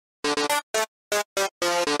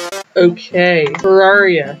Okay,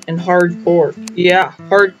 Terraria and hardcore. Yeah,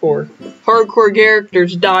 hardcore. Hardcore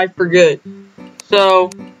characters die for good. So,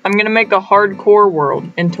 I'm gonna make a hardcore world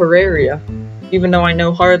in Terraria, even though I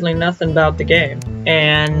know hardly nothing about the game.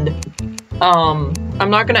 And, I'm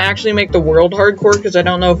not gonna actually make the world hardcore because I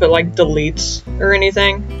don't know if it, like, deletes or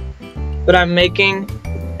anything. But I'm making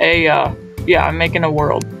a, I'm making a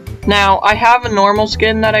world. Now, I have a normal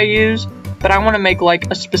skin that I use, but I want to make, like,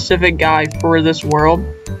 a specific guy for this world.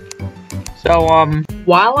 So,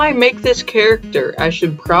 while I make this character, I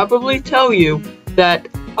should probably tell you that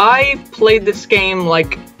I played this game,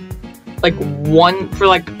 let's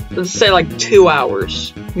say 2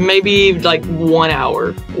 hours. Maybe, 1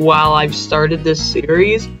 hour while I've started this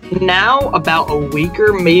series. Now, about a week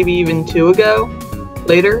or maybe even 2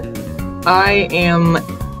 later, I am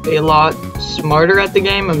a lot smarter at the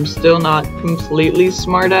game. I'm still not completely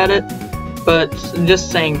smart at it. But just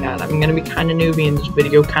saying that, I'm gonna be kind of newbie in this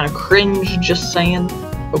video, kind of cringe, just saying.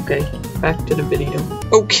 Okay, back to the video.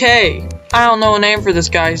 Okay, I don't know a name for this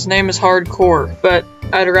guy. His name is Hardcore, but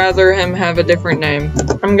I'd rather him have a different name.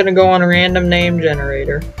 I'm gonna go on a random name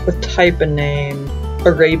generator with type a name.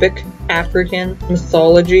 Arabic, African,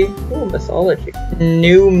 mythology. Ooh, mythology.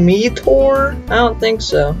 New Meteor? I don't think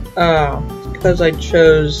so. Oh, because I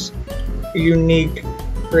chose unique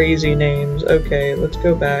crazy names. Okay, let's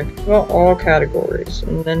go back. Well, all categories,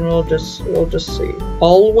 and then we'll just see.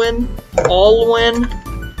 Alwyn? Alwyn?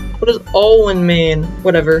 What does Alwyn mean?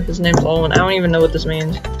 Whatever, his name's Alwyn. I don't even know what this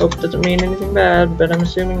means. Hope it doesn't mean anything bad, but I'm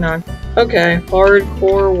assuming not. Okay,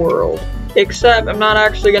 hardcore world. Except I'm not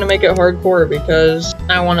actually gonna make it hardcore because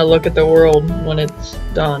I want to look at the world when it's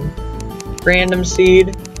done. Random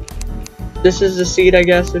seed. This is the seed, I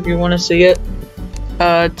guess, if you want to see it.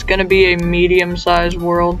 It's gonna be a medium-sized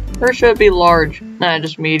world. Or should it be large? Nah,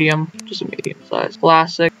 just medium. Just a medium size.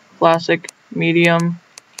 Classic. Classic. Medium.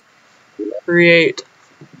 Create.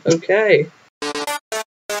 Okay.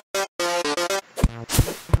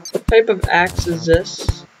 What type of axe is this?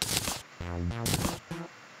 Is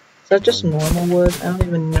that just normal wood? I don't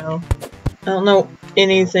even know. I don't know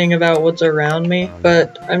anything about what's around me,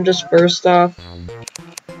 but I'm just first off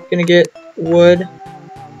gonna get wood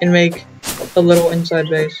and make a little inside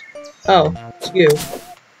base. Oh, it's you.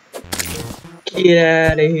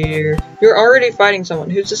 Get out of here. You're already fighting someone.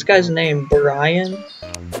 Who's this guy's name? Brian?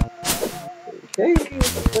 Okay,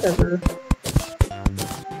 whatever.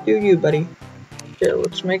 Do you, buddy. Okay,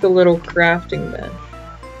 let's make a little crafting bench.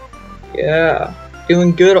 Yeah.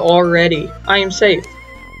 Doing good already. I am safe.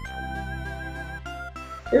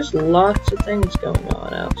 There's lots of things going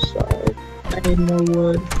on outside. I need more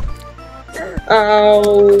wood.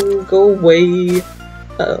 Ow, go away.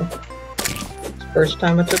 Uh-oh. It's the first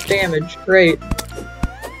time I took damage. Great.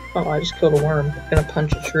 Oh, I just killed a worm. I'm gonna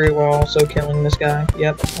punch a tree while also killing this guy.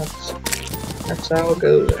 Yep, that's how it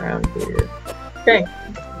goes around here. Okay,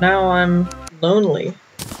 now I'm lonely.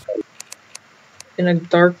 In a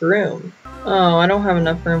dark room. Oh, I don't have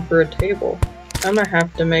enough room for a table. I'm gonna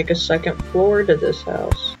have to make a second floor to this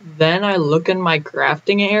house. Then I look in my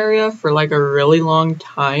crafting area for like a really long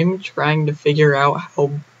time trying to figure out how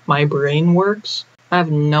my brain works. I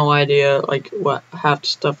have no idea like what half the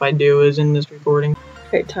stuff I do is in this recording.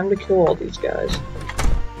 Okay, time to kill all these guys.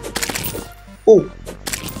 Ooh.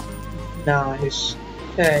 Nice.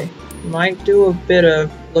 Okay, might do a bit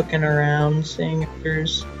of looking around, seeing if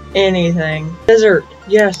there's anything. Desert!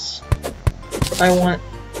 Yes! I want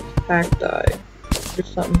cacti. There's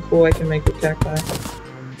something cool I can make with cacti.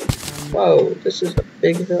 Whoa, this is a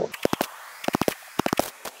big hill.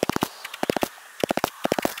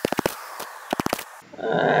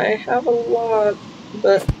 I have a lot,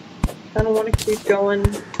 but I kinda wanna keep going.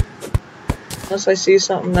 Unless I see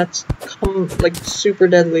something that's like super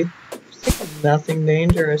deadly. There's nothing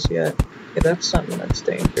dangerous yet. Okay, that's something that's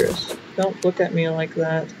dangerous. Don't look at me like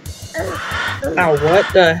that. Ow,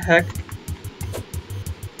 what the heck?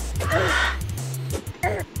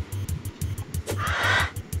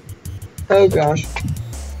 Oh gosh.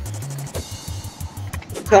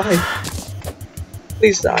 Die.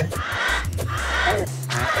 Please die.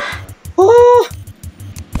 Oh!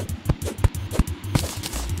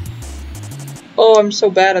 Oh, I'm so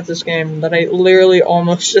bad at this game that I literally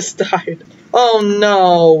almost just died. Oh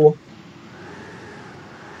no!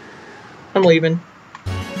 I'm leaving.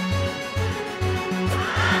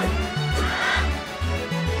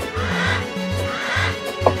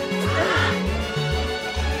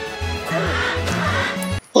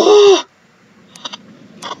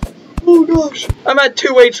 Oh gosh, I'm at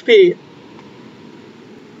 2 HP.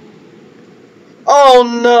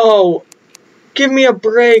 Oh no! Give me a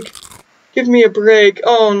break. Give me a break.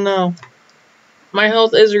 Oh no. My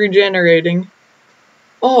health is regenerating.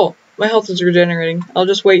 Oh, my health is regenerating. I'll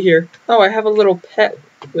just wait here. Oh, I have a little pet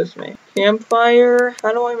with me. Campfire?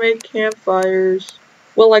 How do I make campfires?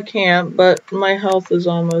 Well, I can't, but my health is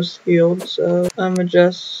almost healed, so I'ma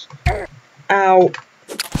just... Ow.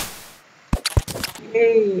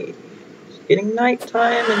 Okay. It's getting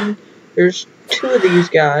nighttime, and there's 2 of these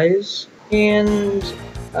guys. And...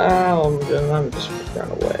 Oh, I'm just gonna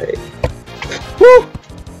run away. Woo!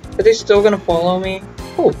 Are they still gonna follow me?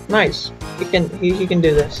 Oh, nice. He can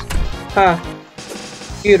do this. Ha!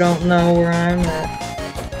 You don't know where I'm at.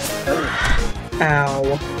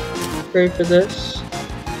 Ow. Ready for this?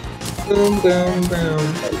 Boom, boom, boom.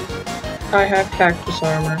 I have cactus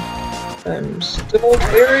armor. I'm still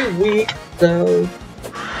very weak, though.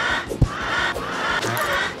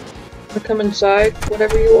 Wanna come inside?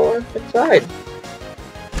 Whatever you are, inside.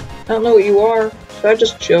 I don't know what you are. Should I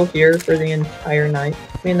just chill here for the entire night?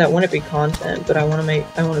 I mean, that wouldn't be content, but I want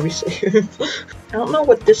to be safe. I don't know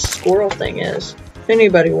what this squirrel thing is. If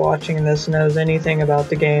anybody watching this knows anything about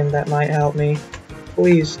the game that might help me,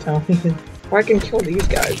 please tell me. Or I can kill these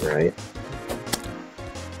guys, right?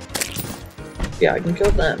 Yeah, I can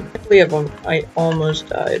kill them. 3 of them. I almost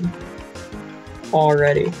died.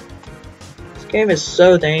 Already. This game is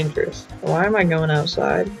so dangerous. Why am I going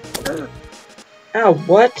outside? Ow,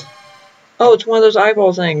 what? Oh, it's one of those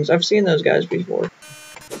eyeball things. I've seen those guys before.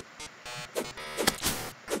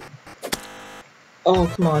 Oh,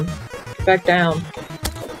 come on. Get back down.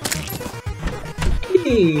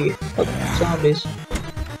 Eee. Oh, zombies.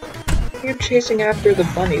 You're chasing after the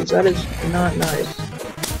bunnies. That is not nice.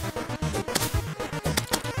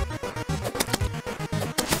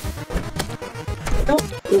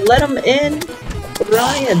 Don't let them in!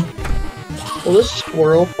 Ryan! Will this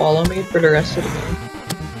squirrel follow me for the rest of the game?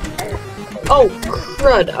 Oh,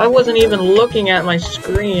 crud! I wasn't even looking at my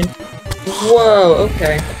screen. Whoa,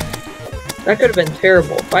 okay. That could have been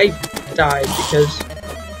terrible if I died because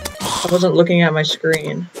I wasn't looking at my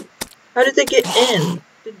screen. How did they get in?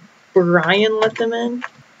 Did Brian let them in?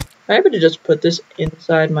 I happen to just put this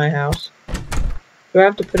inside my house. Do I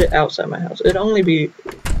have to put it outside my house? It'd only be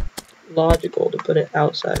logical to put it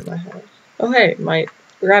outside my house. Oh hey, my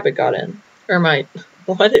rabbit got in. Or my...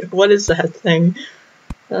 What is that thing?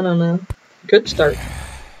 I don't know. Good start.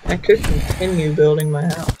 I could continue building my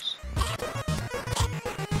house.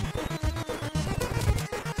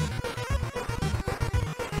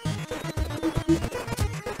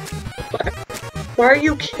 Why are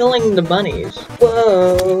you killing the bunnies?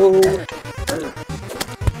 Whoa!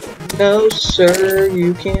 No, sir,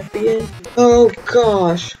 you can't be in. Oh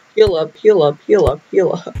gosh! Heal up, heal up, heal up,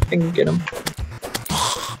 heal up. I can get him.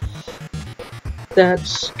 That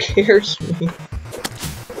scares me.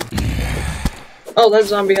 Oh, that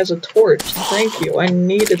zombie has a torch. Thank you. I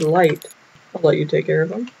needed light. I'll let you take care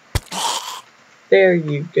of him. There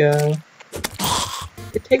you go.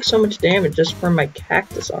 It takes so much damage just from my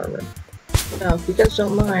cactus armor. Now, if you guys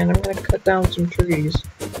don't mind, I'm gonna cut down some trees.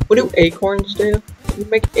 What do acorns do? You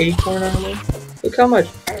make acorn armor? Look how much.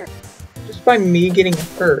 Just by me getting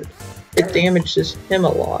hurt, it damages him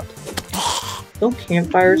a lot. Don't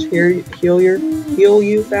campfires heal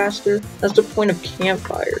you faster? That's the point of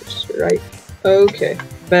campfires, right? Okay,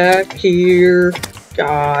 back here.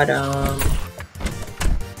 Got him.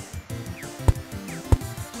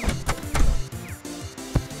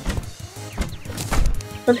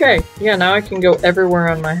 Okay, yeah, now I can go everywhere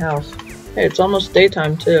on my house. Hey, it's almost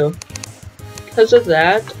daytime too. Because of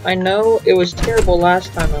that, I know it was terrible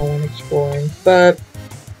last time I went exploring, but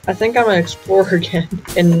I think I'm gonna explore again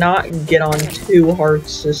and not get on 2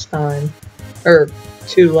 hearts this time. Or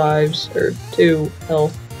 2 lives, or 2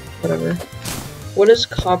 health, whatever. What does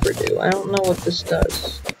copper do? I don't know what this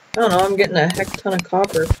does. I don't know, I'm getting a heck ton of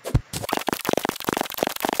copper.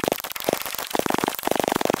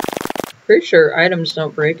 Pretty sure items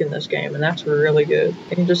don't break in this game, and that's really good.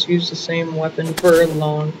 I can just use the same weapon for a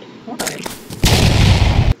long time.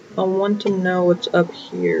 I want to know what's up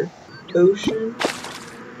here. Ocean?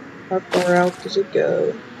 How far out does it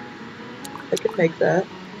go? I can make that.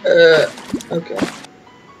 Okay.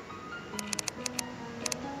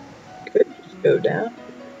 Could just go down.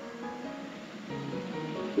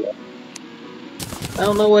 I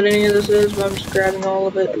don't know what any of this is, but I'm just grabbing all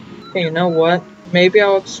of it. Hey, you know what? Maybe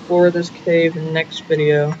I'll explore this cave in the next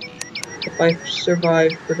video, if I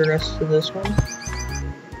survive for the rest of this one.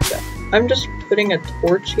 Yeah. I'm just putting a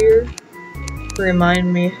torch here to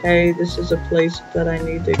remind me, hey, this is a place that I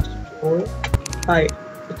need to explore. Hi,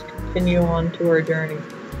 let's continue on to our journey.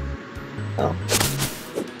 Oh.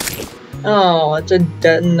 Oh, it's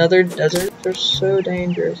another desert. They're so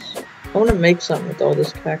dangerous. I want to make something with all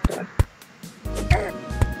this cacti.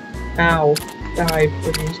 Ow. Die,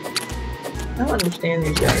 please. I don't understand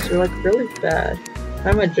these guys. They're like really bad.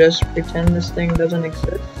 I'ma just pretend this thing doesn't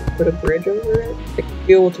exist. Put a bridge over it. I can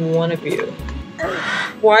deal with one of you.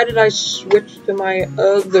 Why did I switch to my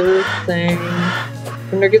other thing?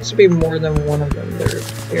 And there gets to be more than one of them. They're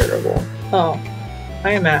terrible. Oh.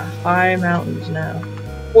 I am at high mountains now.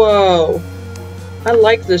 Whoa. I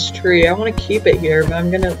like this tree. I want to keep it here, but I'm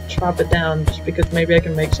gonna chop it down just because maybe I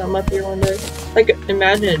can make something up here one day. Like,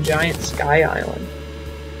 imagine a giant sky island.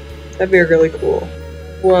 That'd be really cool.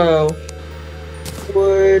 Whoa.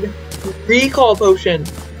 Wood. Recall potion.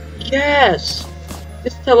 Yes!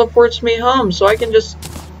 This teleports me home, so I can just...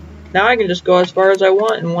 Now I can just go as far as I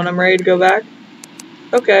want, and when I'm ready to go back...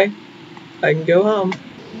 Okay. I can go home.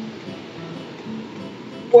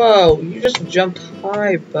 Whoa, you just jumped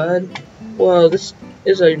high, bud. Whoa, this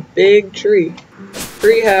is a big tree.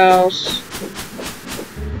 Treehouse.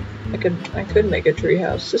 I could make a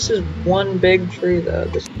treehouse. This is one big tree, though.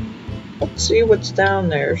 Let's see what's down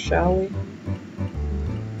there, shall we?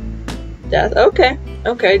 Death? Okay.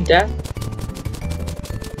 Okay, death.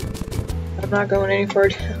 I'm not going any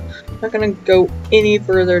further down. I'm not gonna go any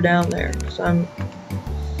further down there, because I'm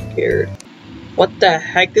scared. What the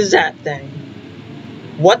heck is that thing?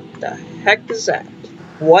 What the heck is that?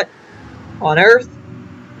 What on earth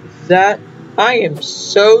is that? I am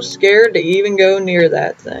so scared to even go near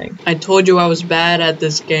that thing. I told you I was bad at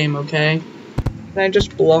this game, okay? Can I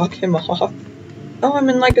just block him off? Oh, I'm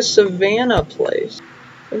in like a savannah place.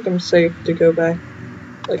 I think I'm safe to go back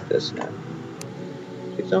like this now.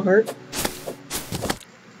 Please don't hurt.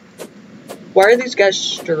 Why are these guys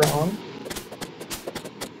strong?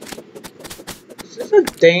 Is this a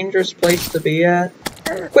dangerous place to be at?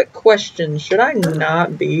 Quick question, should I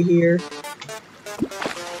not be here?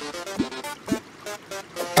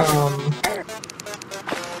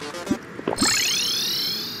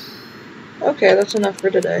 Okay, that's enough for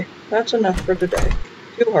today. That's enough for today.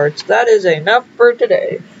 2 hearts. That is enough for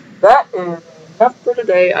today. That is enough for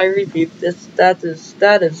today. I repeat this. That is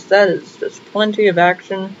just plenty of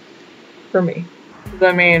action for me.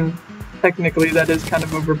 I mean, technically that is kind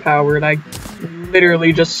of overpowered. I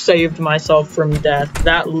literally just saved myself from death.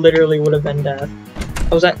 That literally would have been death.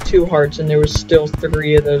 I was at 2 hearts and there was still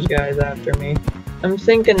 3 of those guys after me. I'm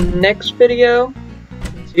thinking next video,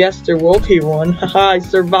 yes there will be one. Haha, I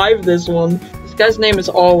survived this one. This guy's name is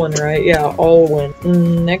Alwyn, right? Yeah, Alwyn.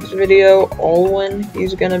 Next video, Alwyn,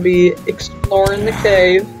 he's gonna be exploring the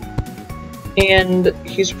cave. And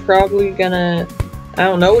he's probably gonna... I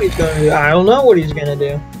don't know what he's gonna do. I don't know what he's gonna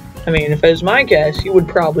do. I mean, if it was my guess, he would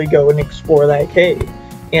probably go and explore that cave.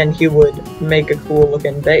 And he would make a cool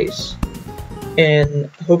looking base. And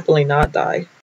hopefully not die.